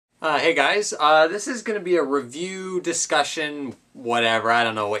Hey guys, this is going to be a review discussion, whatever, I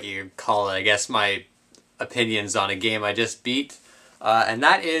don't know what you call it, I guess my opinions on a game I just beat, and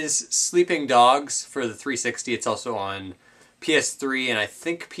that is Sleeping Dogs for the 360. It's also on PS3 and I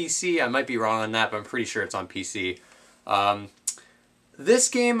think PC. I might be wrong on that, but I'm pretty sure it's on PC. This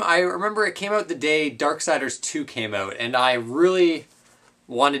game, I remember it came out the day Darksiders 2 came out, and I really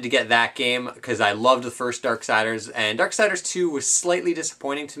wanted to get that game because I loved the first Darksiders, and Darksiders 2 was slightly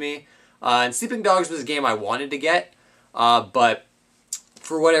disappointing to me. And Sleeping Dogs was a game I wanted to get, but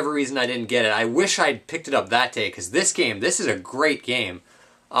for whatever reason I didn't get it. I wish I'd picked it up that day because this is a great game.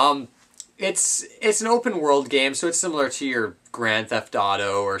 It's an open world game, so it's similar to your Grand Theft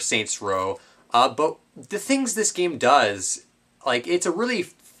Auto or Saints Row, but the things this game does, like, it's a really,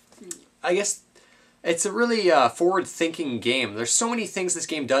 I guess, it's a really forward-thinking game. There's so many things this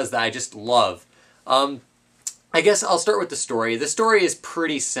game does that I just love. I guess I'll start with the story. The story is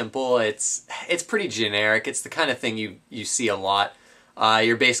pretty simple. It's pretty generic. It's the kind of thing you see a lot.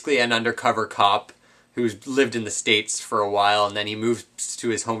 You're basically an undercover cop who's lived in the States for a while, and then he moves to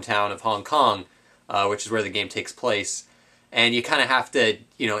his hometown of Hong Kong, which is where the game takes place. And you kind of have to,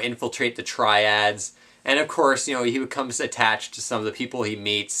 infiltrate the triads. And of course, he becomes attached to some of the people he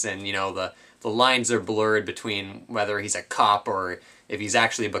meets, and, the lines are blurred between whether he's a cop or if he's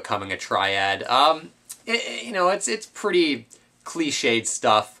actually becoming a triad. It's pretty cliched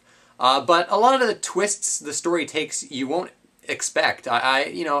stuff, but a lot of the twists the story takes you won't expect.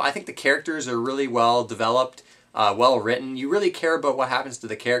 I think the characters are really well developed, well written. You really care about what happens to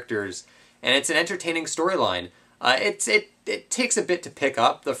the characters, and it's an entertaining storyline. It takes a bit to pick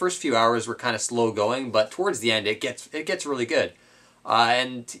up. The first few hours were kind of slow going, but towards the end it gets really good.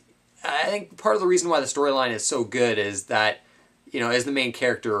 And I think part of the reason why the storyline is so good is that, as the main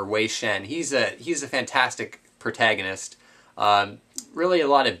character, Wei Shen, he's a fantastic protagonist. Really a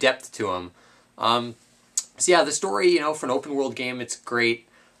lot of depth to him. So yeah, the story, for an open world game, it's great,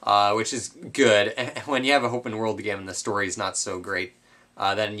 which is good. And when you have an open world game and the story is not so great,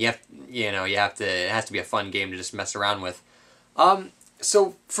 then it has to be a fun game to just mess around with.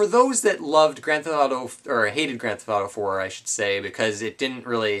 So for those that loved Grand Theft Auto, or hated Grand Theft Auto 4, I should say, because it didn't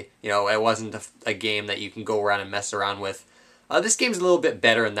really, it wasn't a game that you can go around and mess around with, this game's a little bit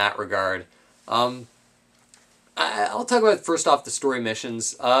better in that regard. I'll talk about, first off, the story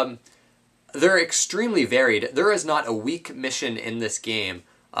missions. They're extremely varied. There is not a weak mission in this game.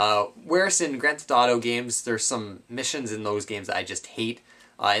 Whereas in Grand Theft Auto games, there's some missions in those games that I just hate.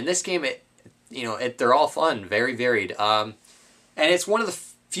 In this game, they're all fun, very varied. And it's one of the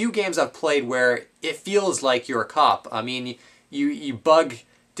few games I've played where it feels like you're a cop. I mean, you bug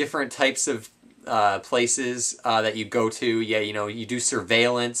different types of places that you go to. Yeah, you do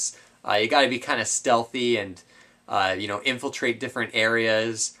surveillance. You got to be kind of stealthy and infiltrate different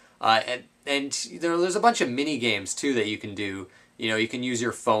areas. And there's a bunch of mini games too that you can do. You can use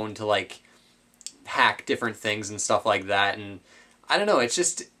your phone to like hack different things and stuff like that. And I don't know, it's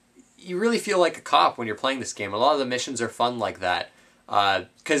just, you really feel like a cop when you're playing this game. A lot of the missions are fun like that.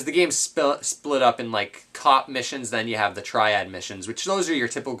 Because the game's split up in like cop missions, then you have the triad missions, which those are your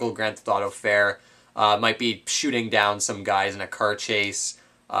typical Grand Theft Auto fare. Might be shooting down some guys in a car chase,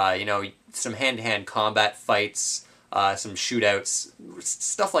 some hand-to-hand combat fights, some shootouts,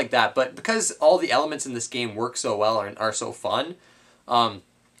 stuff like that. But because all the elements in this game work so well and are so fun,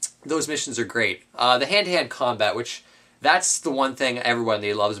 those missions are great. The hand-to-hand combat, which that's the one thing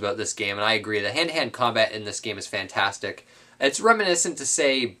everybody loves about this game, and I agree. The hand-to-hand combat in this game is fantastic. It's reminiscent to,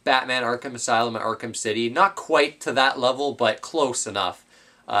 say, Batman Arkham Asylum and Arkham City. Not quite to that level, but close enough.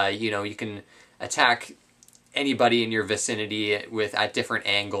 You can attack anybody in your vicinity at different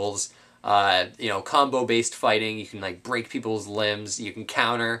angles. Combo-based fighting. You can like break people's limbs. You can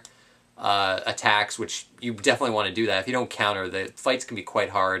counter attacks, which you definitely want to do that. If you don't counter, the fights can be quite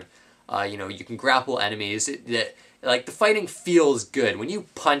hard. You can grapple enemies. Like, the fighting feels good. When you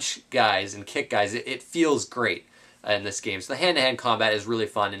punch guys and kick guys, it feels great in this game. So the hand-to-hand combat is really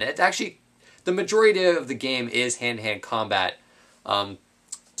fun, and it's actually, the majority of the game is hand-to-hand combat.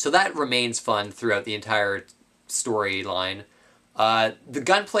 So that remains fun throughout the entire storyline. The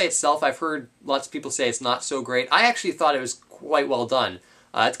gunplay itself, I've heard lots of people say it's not so great. I actually thought it was quite well done.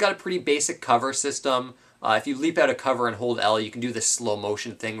 It's got a pretty basic cover system. If you leap out of cover and hold L, you can do this slow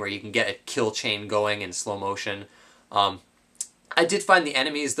motion thing where you can get a kill chain going in slow motion. I did find the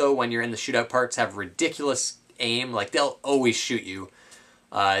enemies, though, when you're in the shootout parts, have ridiculous aim. Like, they'll always shoot you.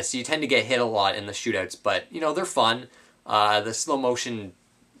 So you tend to get hit a lot in the shootouts, but, they're fun. The slow motion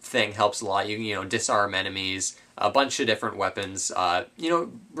thing helps a lot. You can, disarm enemies, a bunch of different weapons.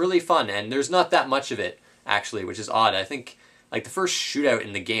 Really fun, and there's not that much of it, actually, which is odd. I think Like the first shootout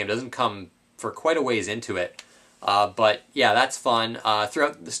in the game doesn't come for quite a ways into it. But yeah, that's fun.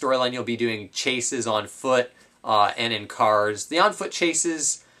 Throughout the storyline, you'll be doing chases on foot and in cars. The on-foot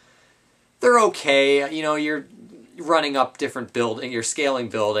chases, they're okay. You know, you're running up different buildings, you're scaling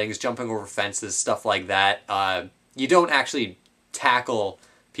buildings, jumping over fences, stuff like that. You don't actually tackle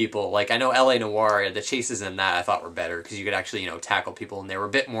people. Like, I know LA Noire, the chases in that I thought were better, because you could actually, you know, tackle people, and they were a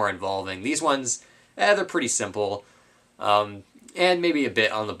bit more involving. These ones, they're pretty simple, and maybe a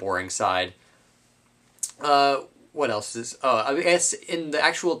bit on the boring side. What else is... I guess in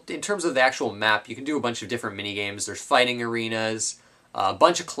terms of the actual map, you can do a bunch of different mini games. There's fighting arenas, a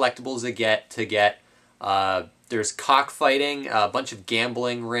bunch of collectibles to get. There's cockfighting, a bunch of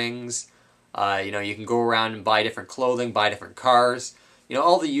gambling rings. You know, you can go around and buy different clothing, buy different cars. You know,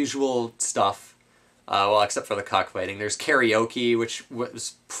 all the usual stuff. Well, except for the cockfighting. There's karaoke, which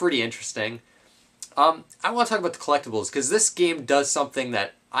was pretty interesting. I want to talk about the collectibles, because this game does something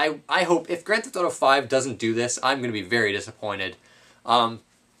that I hope, if Grand Theft Auto 5 doesn't do this, I'm going to be very disappointed. You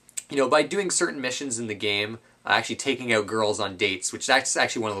know, by doing certain missions in the game, actually taking out girls on dates, which that's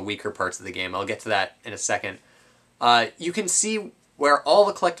actually one of the weaker parts of the game. I'll get to that in a second. You can see where all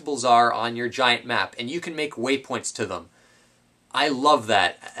the collectibles are on your giant map, and you can make waypoints to them. I love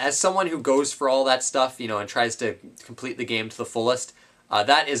that. As someone who goes for all that stuff, you know, and tries to complete the game to the fullest,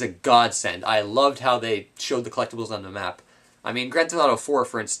 that is a godsend. I loved how they showed the collectibles on the map. I mean, Grand Theft Auto 4,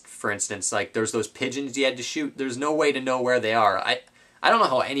 for instance, like, there's those pigeons you had to shoot. There's no way to know where they are. I don't know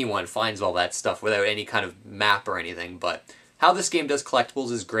how anyone finds all that stuff without any kind of map or anything, but how this game does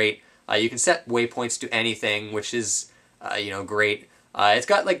collectibles is great. You can set waypoints to anything, which is, you know, great. It's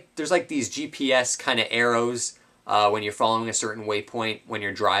got, like, there's, like, these GPS kind of arrows when you're following a certain waypoint when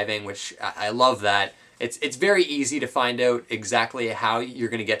you're driving, which I love that. It's very easy to find out exactly how you're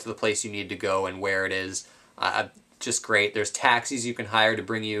going to get to the place you need to go and where it is. Just great. There's taxis you can hire to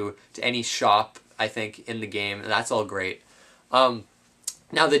bring you to any shop, I think, in the game, and that's all great.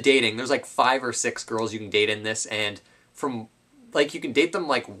 Now the dating, there's like 5 or 6 girls you can date in this, and you can date them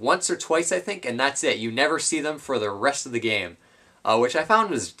like once or twice, I think, and that's it. You never see them for the rest of the game, which I found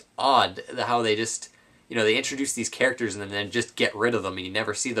was odd, how they just, you know, they introduce these characters and then just get rid of them and you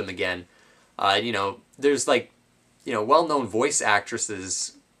never see them again. You know, there's like, you know, well-known voice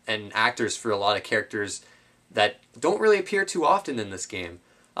actresses and actors for a lot of characters that don't really appear too often in this game.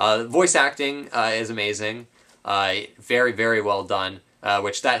 Voice acting is amazing. Very, very well done,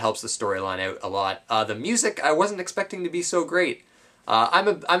 which that helps the storyline out a lot. The music I wasn't expecting to be so great. I'm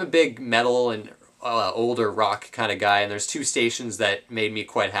a big metal and older rock kind of guy, and there's 2 stations that made me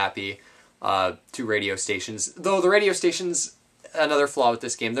quite happy. 2 radio stations. Though the radio stations, another flaw with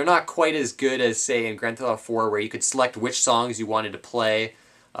this game, they're not quite as good as, say, in Grand Theft Auto 4, where you could select which songs you wanted to play,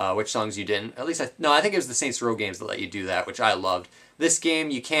 which songs you didn't. At least, I think it was the Saints Row games that let you do that, which I loved. This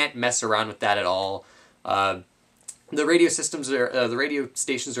game, you can't mess around with that at all. The radio systems are, the radio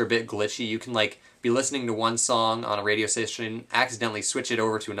stations are a bit glitchy. You can, like, be listening to one song on a radio station, accidentally switch it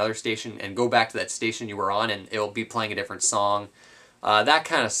over to another station, and go back to that station you were on, and it'll be playing a different song. That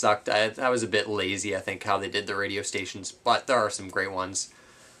kind of sucked. I was a bit lazy, I think, how they did the radio stations, but there are some great ones.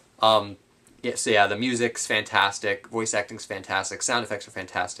 Yeah, so yeah, the music's fantastic, voice acting's fantastic, sound effects are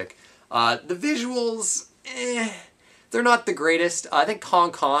fantastic. The visuals, they're not the greatest. I think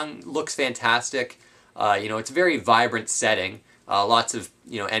Hong Kong looks fantastic. You know, it's a very vibrant setting. Lots of,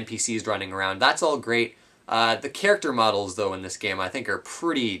 you know, NPCs running around. That's all great. The character models, though, in this game, I think are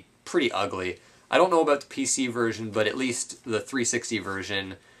pretty ugly. I don't know about the PC version, but at least the 360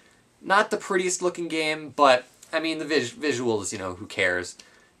 version, not the prettiest looking game, but, I mean, the visuals, you know, who cares?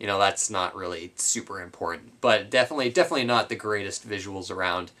 You know, that's not really super important, but definitely not the greatest visuals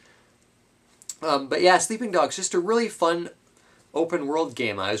around. But yeah, Sleeping Dogs, just a really fun open world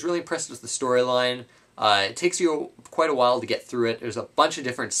game. I was really impressed with the storyline. It takes you quite a while to get through it. There's a bunch of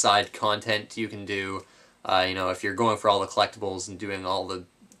different side content you can do. You know, if you're going for all the collectibles and doing all the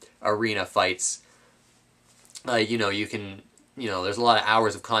arena fights, you know, you can, you know, there's a lot of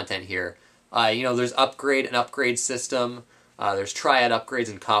hours of content here. You know, there's an upgrade system. There's triad upgrades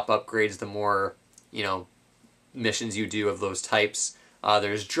and cop upgrades the more, you know, missions you do of those types.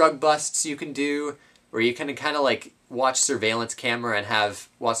 There's drug busts you can do, where you can kind of like watch surveillance cameras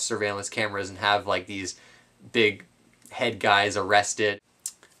and have like these big head guys arrested.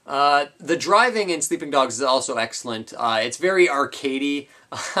 The driving in Sleeping Dogs is also excellent. It's very arcadey,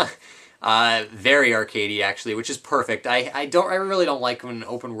 very arcadey actually, which is perfect. I really don't like when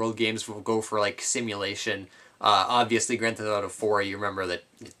open world games will go for like simulation. Obviously, Grand Theft Auto 4, you remember the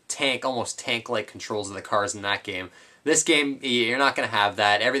almost tank-like controls of the cars in that game. This game, you're not going to have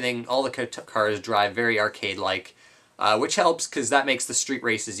that. Everything, all the cars drive very arcade-like. which helps because that makes the street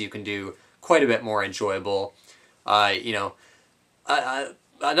races you can do quite a bit more enjoyable. You know,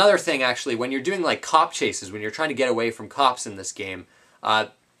 another thing actually, when you're doing like cop chases, when you're trying to get away from cops in this game,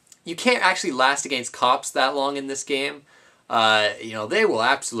 you can't actually last against cops that long in this game. You know, they will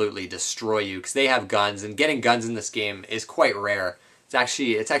absolutely destroy you because they have guns, and getting guns in this game is quite rare. It's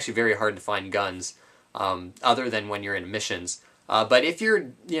actually very hard to find guns, other than when you're in missions. But if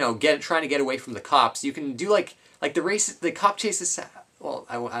you're, you know, trying to get away from the cops, you can do like the cop chases. Well,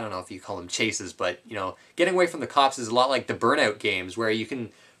 I don't know if you call them chases, but you know, getting away from the cops is a lot like the Burnout games, where you can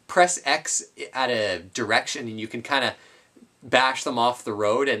press X at a direction and you can kind of bash them off the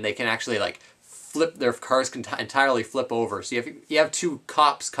road, and they can actually like flip, their cars can entirely flip over. So if you have two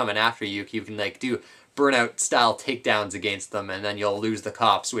cops coming after you, you can like do Burnout style takedowns against them, and then you'll lose the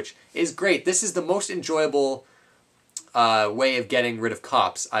cops, which is great. This is the most enjoyable way of getting rid of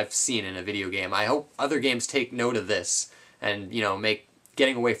cops I've seen in a video game. I hope other games take note of this and, you know, make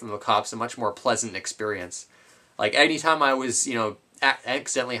getting away from the cops a much more pleasant experience. Like anytime I was, you know,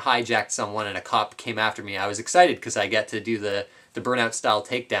 accidentally hijacked someone and a cop came after me, I was excited because I get to do the Burnout style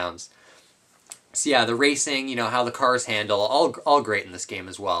takedowns. So yeah, the racing, you know, how the cars handle, all great in this game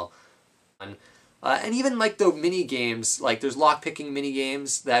as well. And even like the mini games, like there's lockpicking mini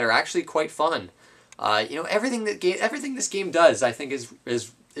games that are actually quite fun. You know, everything this game does, I think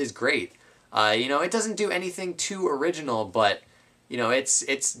is great. You know, it doesn't do anything too original, but you know,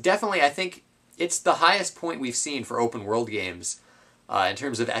 it's definitely, I think it's the highest point we've seen for open world games in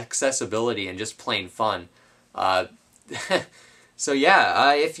terms of accessibility and just plain fun. So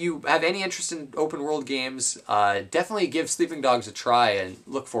yeah, if you have any interest in open world games, definitely give Sleeping Dogs a try and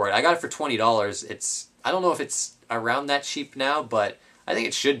look for it. I got it for $20. I don't know if it's around that cheap now, but I think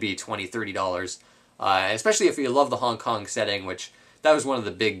it should be $20, $30. Especially if you love the Hong Kong setting, which that was one of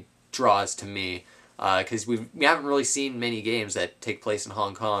the big draws to me, because we haven't really seen many games that take place in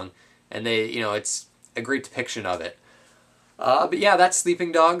Hong Kong, and it's a great depiction of it. But yeah, that's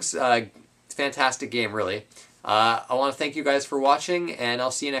Sleeping Dogs. Fantastic game, really. I want to thank you guys for watching, and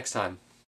I'll see you next time.